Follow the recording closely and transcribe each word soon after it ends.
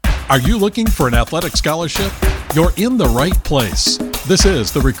Are you looking for an athletic scholarship? You're in the right place. This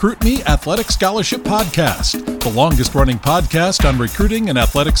is the Recruit Me Athletic Scholarship Podcast, the longest-running podcast on recruiting and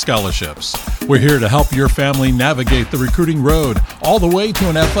athletic scholarships. We're here to help your family navigate the recruiting road all the way to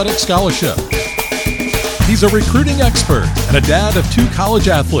an athletic scholarship. He's a recruiting expert and a dad of 2 college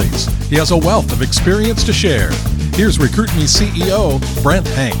athletes. He has a wealth of experience to share. Here's Recruit Me CEO, Brent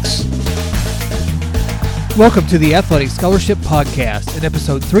Hanks. Welcome to the Athletic Scholarship Podcast in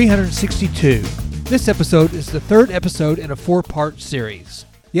episode 362. This episode is the 3rd episode in a 4-part series.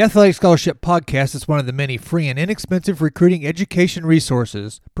 The Athletic Scholarship Podcast is one of the many free and inexpensive recruiting education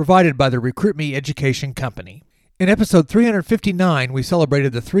resources provided by the Recruit Me Education Company. In episode 359, we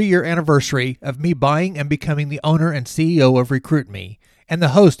celebrated the 3-year anniversary of me buying and becoming the owner and CEO of Recruit Me and the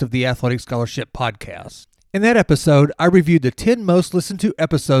host of the Athletic Scholarship Podcast. In that episode, I reviewed the 10 most listened to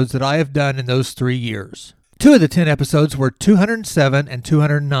episodes that I have done in those 3 years. 2 of the 10 episodes were 207 and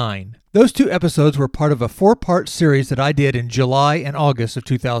 209. Those 2 episodes were part of a 4-part series that I did in July and August of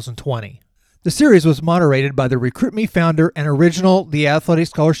 2020. The series was moderated by the Recruit Me founder and original The Athletic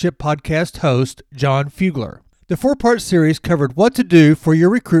Scholarship Podcast host, John Fugler. The 4-part series covered what to do for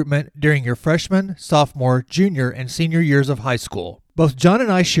your recruitment during your freshman, sophomore, junior, and senior years of high school. Both John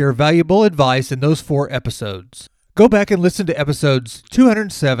and I share valuable advice in those 4 episodes. Go back and listen to episodes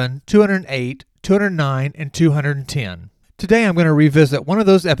 207, 208, 209, and 210. Today I'm going to revisit one of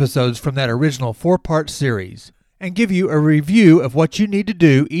those episodes from that original 4-part series and give you a review of what you need to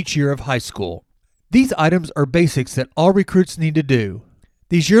do each year of high school. These items are basics that all recruits need to do.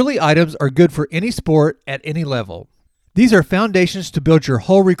 These yearly items are good for any sport at any level. These are foundations to build your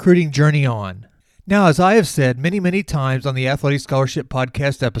whole recruiting journey on. Now, as I have said many times on the Athletic Scholarship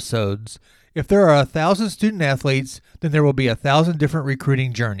Podcast episodes, if there are 1,000 student athletes, then there will be 1,000 different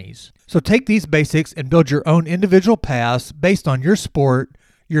recruiting journeys. So take these basics and build your own individual paths based on your sport,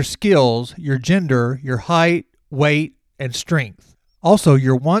 your skills, your gender, your height, weight, and strength. Also,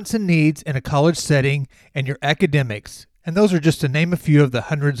 your wants and needs in a college setting and your academics. And those are just to name a few of the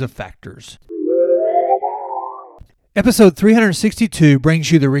hundreds of factors. Episode 362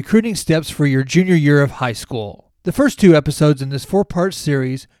 brings you the recruiting steps for your junior year of high school. The first 2 episodes in this 4-part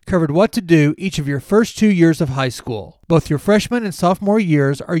series covered what to do each of your first 2 years of high school. Both your freshman and sophomore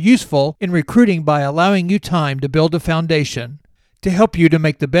years are useful in recruiting by allowing you time to build a foundation to help you to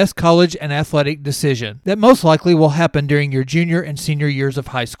make the best college and athletic decision that most likely will happen during your junior and senior years of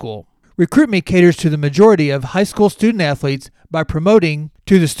high school. Recruit Me caters to the majority of high school student athletes by promoting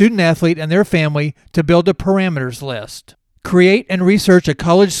to the student athlete and their family to build a parameters list. Create and research a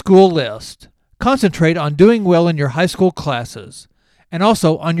college school list. Concentrate on doing well in your high school classes, and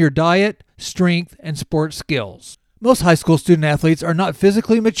also on your diet, strength, and sports skills. Most high school student athletes are not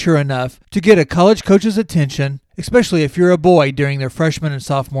physically mature enough to get a college coach's attention, especially if you're a boy during their freshman and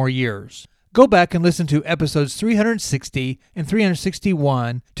sophomore years. Go back and listen to episodes 360 and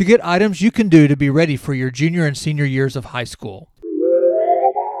 361 to get items you can do to be ready for your junior and senior years of high school.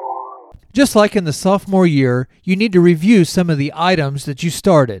 Just like in the sophomore year, you need to review some of the items that you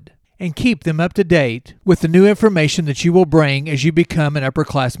started and keep them up to date with the new information that you will bring as you become an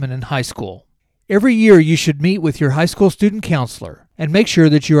upperclassman in high school. Every year you should meet with your high school student counselor and make sure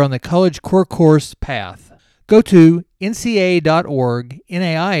that you're on the college core course path. Go to ncaa.org,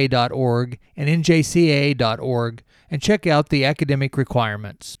 naia.org, and njcaa.org and check out the academic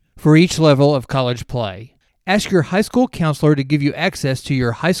requirements for each level of college play. Ask your high school counselor to give you access to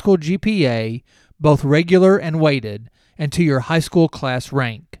your high school GPA, both regular and weighted, and to your high school class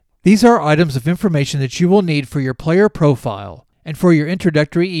rank. These are items of information that you will need for your player profile and for your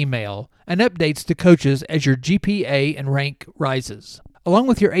introductory email and updates to coaches as your GPA and rank rises. Along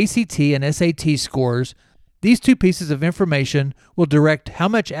with your ACT and SAT scores, these 2 pieces of information will direct how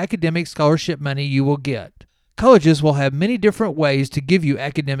much academic scholarship money you will get. Colleges will have many different ways to give you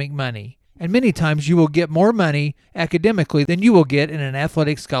academic money, and many times you will get more money academically than you will get in an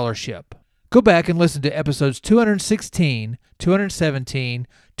athletic scholarship. Go back and listen to episodes 216, 217,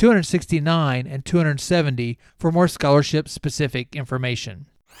 269, and 270 for more scholarship-specific information.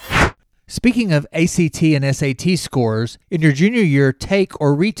 Speaking of ACT and SAT scores, in your junior year, take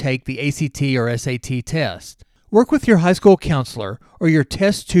or retake the ACT or SAT test. Work with your high school counselor or your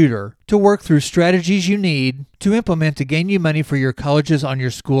test tutor to work through strategies you need to implement to gain you money for your colleges on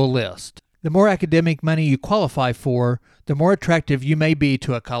your school list. The more academic money you qualify for, the more attractive you may be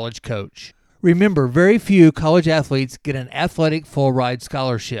to a college coach. Remember, very few college athletes get an athletic full-ride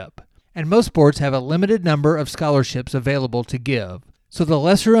scholarship, and most sports have a limited number of scholarships available to give. So the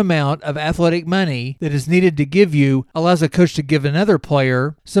lesser amount of athletic money that is needed to give you allows a coach to give another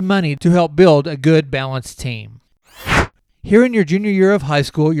player some money to help build a good, balanced team. Here in your junior year of high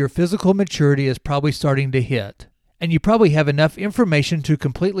school, your physical maturity is probably starting to hit, and you probably have enough information to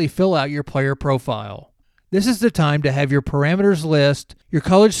completely fill out your player profile. This is the time to have your parameters list, your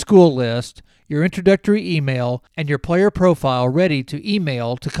college school list, your introductory email, and your player profile ready to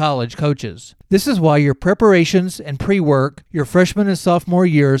email to college coaches. This is why your preparations and pre-work your freshman and sophomore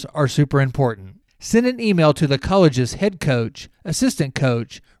years are super important. Send an email to the college's head coach, assistant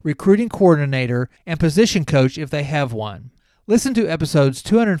coach, recruiting coordinator, and position coach if they have one. Listen to episodes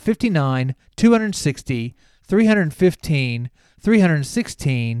 259, 260, 315,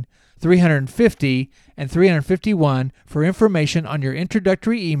 316, 350, and 351 for information on your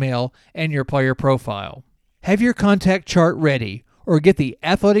introductory email and your player profile. Have your contact chart ready, or get the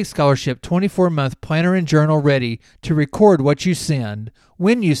Athletic Scholarship 24-month planner and journal ready to record what you send,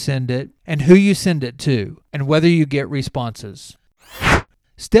 when you send it, and who you send it to, and whether you get responses.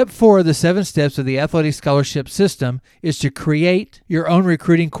 Step 4 of the 7 steps of the Athletic Scholarship system is to create your own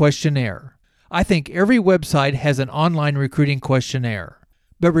recruiting questionnaire. I think every website has an online recruiting questionnaire,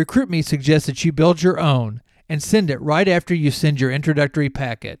 but RecruitMe suggests that you build your own and send it right after you send your introductory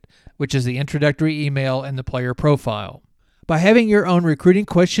packet, which is the introductory email and the player profile. By having your own recruiting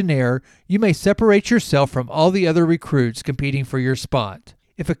questionnaire, you may separate yourself from all the other recruits competing for your spot.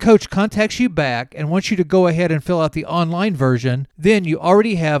 If a coach contacts you back and wants you to go ahead and fill out the online version, then you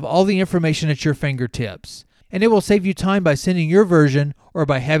already have all the information at your fingertips, and it will save you time by sending your version or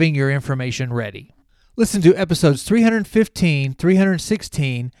by having your information ready. Listen to episodes 315,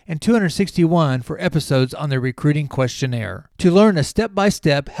 316, and 261 for episodes on the recruiting questionnaire. To learn a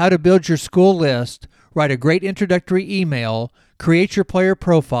step-by-step how to build your school list, write a great introductory email, create your player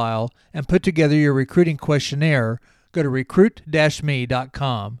profile, and put together your recruiting questionnaire, go to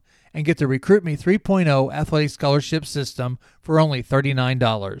recruit-me.com and get the RecruitMe 3.0 Athletic Scholarship System for only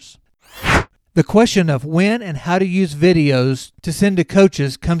 $39. The question of when and how to use videos to send to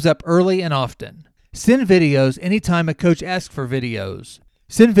coaches comes up early and often. Send videos anytime a coach asks for videos.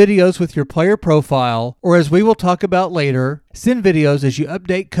 Send videos with your player profile, or as we will talk about later, send videos as you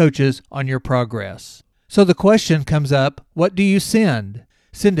update coaches on your progress. So the question comes up, what do you send?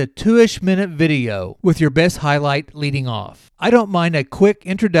 Send a 2-ish minute video with your best highlight leading off. I don't mind a quick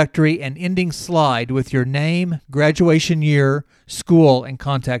introductory and ending slide with your name, graduation year, school, and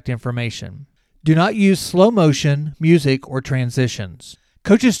contact information. Do not use slow motion, music, or transitions.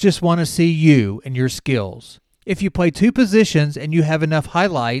 Coaches just want to see you and your skills. If you play 2 positions and you have enough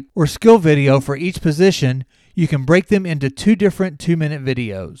highlight or skill video for each position, you can break them into 2 different 2-minute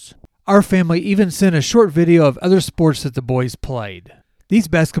videos. Our family even sent a short video of other sports that the boys played. These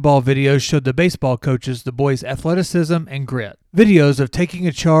basketball videos showed the baseball coaches the boys' athleticism and grit. Videos of taking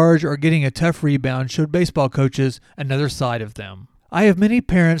a charge or getting a tough rebound showed baseball coaches another side of them. I have many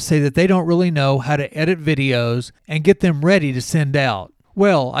parents say that they don't really know how to edit videos and get them ready to send out.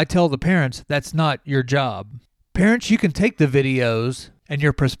 Well, I tell the parents that's not your job. Parents, you can take the videos, and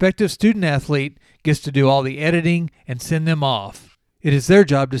your prospective student athlete gets to do all the editing and send them off. It is their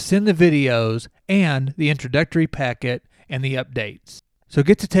job to send the videos and the introductory packet and the updates. So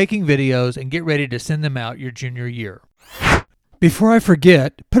get to taking videos and get ready to send them out your junior year. Before I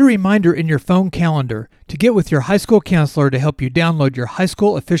forget, put a reminder in your phone calendar to get with your high school counselor to help you download your high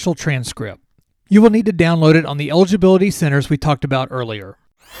school official transcript. You will need to download it on the eligibility centers we talked about earlier.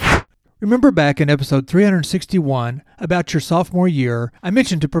 Remember back in episode 361 about your sophomore year, I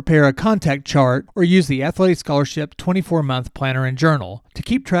mentioned to prepare a contact chart or use the Athletic Scholarship 24-month planner and journal to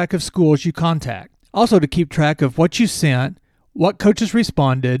keep track of schools you contact. Also to keep track of what you sent, what coaches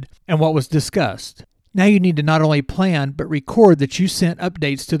responded, and what was discussed. Now you need to not only plan, but record that you sent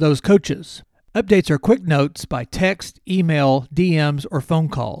updates to those coaches. Updates are quick notes by text, email, DMs, or phone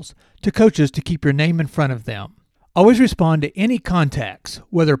calls to coaches to keep your name in front of them. Always respond to any contacts,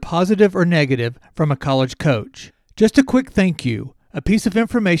 whether positive or negative, from a college coach. Just a quick thank you, a piece of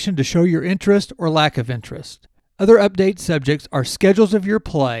information to show your interest or lack of interest. Other update subjects are schedules of your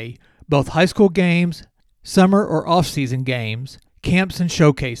play, both high school games, summer or off-season games, camps, and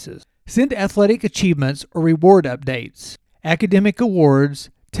showcases. Send athletic achievements or reward updates, academic awards,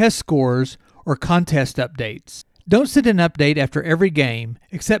 test scores, or contest updates. Don't send an update after every game,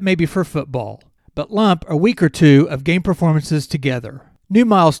 except maybe for football, but lump a week or 2 of game performances together. New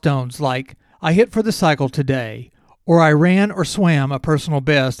milestones like, I hit for the cycle today, or I ran or swam a personal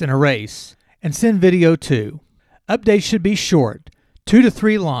best in a race, and send video too. Updates should be short, 2 to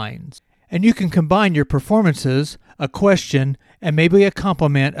 3 lines, and you can combine your performances, a question, and maybe a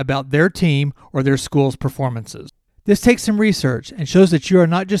compliment about their team or their school's performances. This takes some research and shows that you are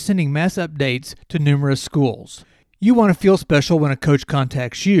not just sending mass updates to numerous schools. You want to feel special when a coach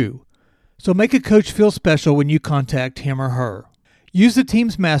contacts you. So make a coach feel special when you contact him or her. Use the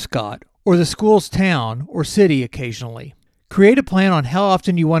team's mascot or the school's town or city occasionally. Create a plan on how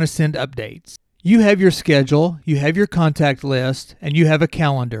often you want to send updates. You have your schedule, you have your contact list, and you have a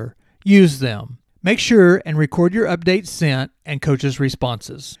calendar. Use them. Make sure and record your updates sent and coaches'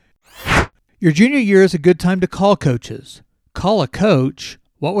 responses. Your junior year is a good time to call coaches. Call a coach?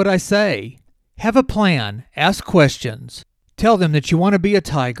 What would I say? Have a plan. Ask questions. Tell them that you want to be a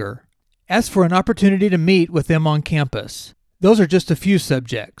Tiger. Ask for an opportunity to meet with them on campus. Those are just a few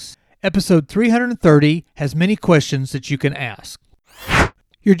subjects. Episode 330 has many questions that you can ask.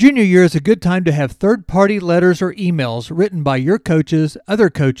 Your junior year is a good time to have third-party letters or emails written by your coaches, other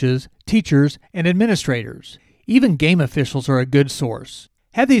coaches, teachers, and administrators. Even game officials are a good source.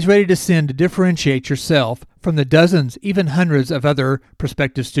 Have these ready to send to differentiate yourself from the dozens, even hundreds of other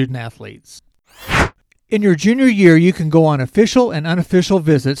prospective student athletes. In your junior year, you can go on official and unofficial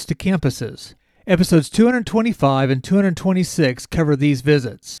visits to campuses. Episodes 225 and 226 cover these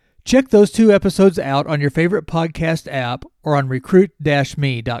visits. Check those 2 episodes out on your favorite podcast app or on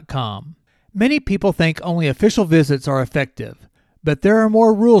recruit-me.com. Many people think only official visits are effective, but there are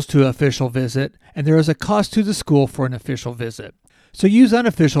more rules to an official visit, and there is a cost to the school for an official visit. So use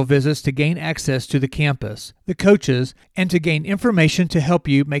unofficial visits to gain access to the campus, the coaches, and to gain information to help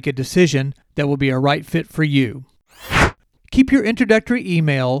you make a decision that will be a right fit for you. Keep your introductory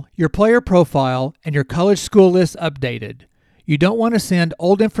email, your player profile, and your college school list updated. You don't want to send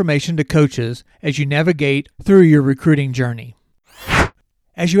old information to coaches as you navigate through your recruiting journey.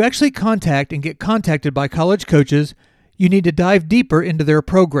 As you actually contact and get contacted by college coaches, you need to dive deeper into their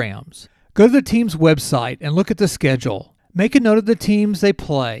programs. Go to the team's website and look at the schedule. Make a note of the teams they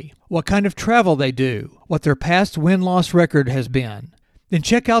play, what kind of travel they do, what their past win-loss record has been. Then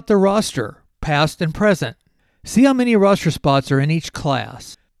check out the roster, past and present. See how many roster spots are in each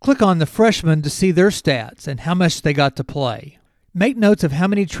class. Click on the freshmen to see their stats and how much they got to play. Make notes of how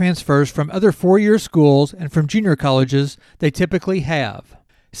many transfers from other four-year schools and from junior colleges they typically have.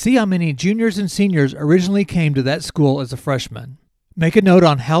 See how many juniors and seniors originally came to that school as a freshman. Make a note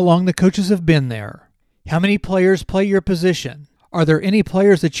on how long the coaches have been there. How many players play your position? Are there any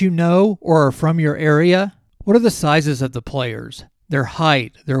players that you know or are from your area? What are the sizes of the players, their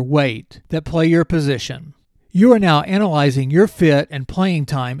height, their weight, that play your position? You are now analyzing your fit and playing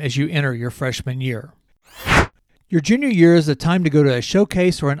time as you enter your freshman year. Your junior year is the time to go to a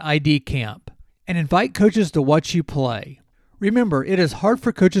showcase or an ID camp and invite coaches to watch you play. Remember, it is hard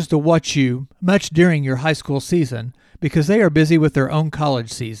for coaches to watch you much during your high school season because they are busy with their own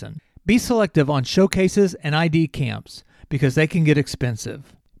college season. Be selective on showcases and ID camps because they can get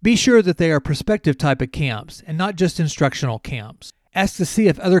expensive. Be sure that they are prospective type of camps and not just instructional camps. Ask to see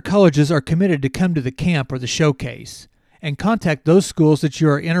if other colleges are committed to come to the camp or the showcase, and contact those schools that you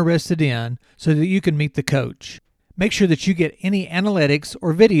are interested in so that you can meet the coach. Make sure that you get any analytics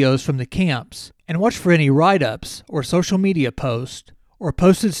or videos from the camps, and watch for any write-ups or social media posts or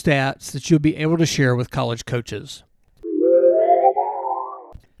posted stats that you'll be able to share with college coaches.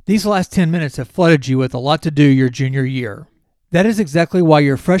 These last 10 minutes have flooded you with a lot to do your junior year. That is exactly why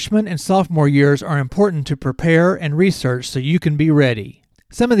your freshman and sophomore years are important to prepare and research so you can be ready.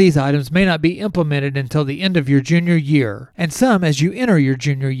 Some of these items may not be implemented until the end of your junior year, and some as you enter your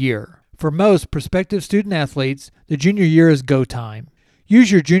junior year. For most prospective student athletes, the junior year is go time.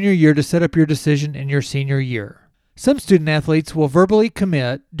 Use your junior year to set up your decision in your senior year. Some student athletes will verbally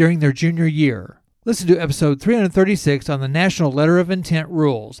commit during their junior year. Listen to episode 336 on the National Letter of Intent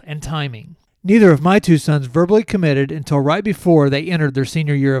rules and timing. Neither of my 2 sons verbally committed until right before they entered their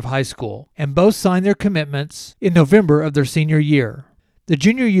senior year of high school, and both signed their commitments in November of their senior year. The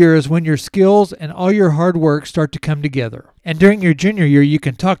junior year is when your skills and all your hard work start to come together. And during your junior year, you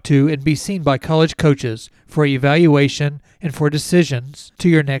can talk to and be seen by college coaches for evaluation and for decisions to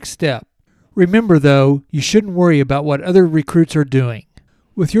your next step. Remember, though, you shouldn't worry about what other recruits are doing.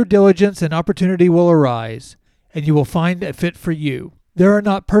 With your diligence, an opportunity will arise, and you will find a fit for you. There are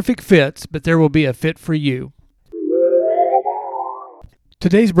not perfect fits, but there will be a fit for you.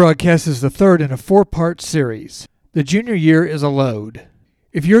 Today's broadcast is the third in a 4-part series. The junior year is a load.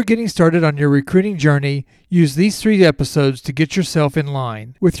 If you're getting started on your recruiting journey, use these 3 episodes to get yourself in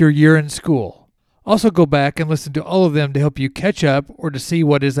line with your year in school. Also go back and listen to all of them to help you catch up or to see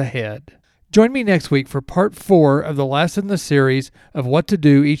what is ahead. Join me next week for part 4 of the last in the series of what to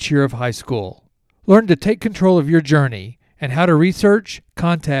do each year of high school. Learn to take control of your journey and how to research,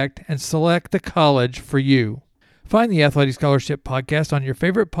 contact, and select the college for you. Find the Athletic Scholarship Podcast on your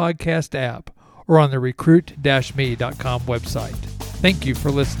favorite podcast app or on the recruit-me.com website. Thank you for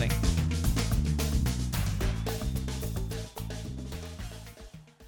listening.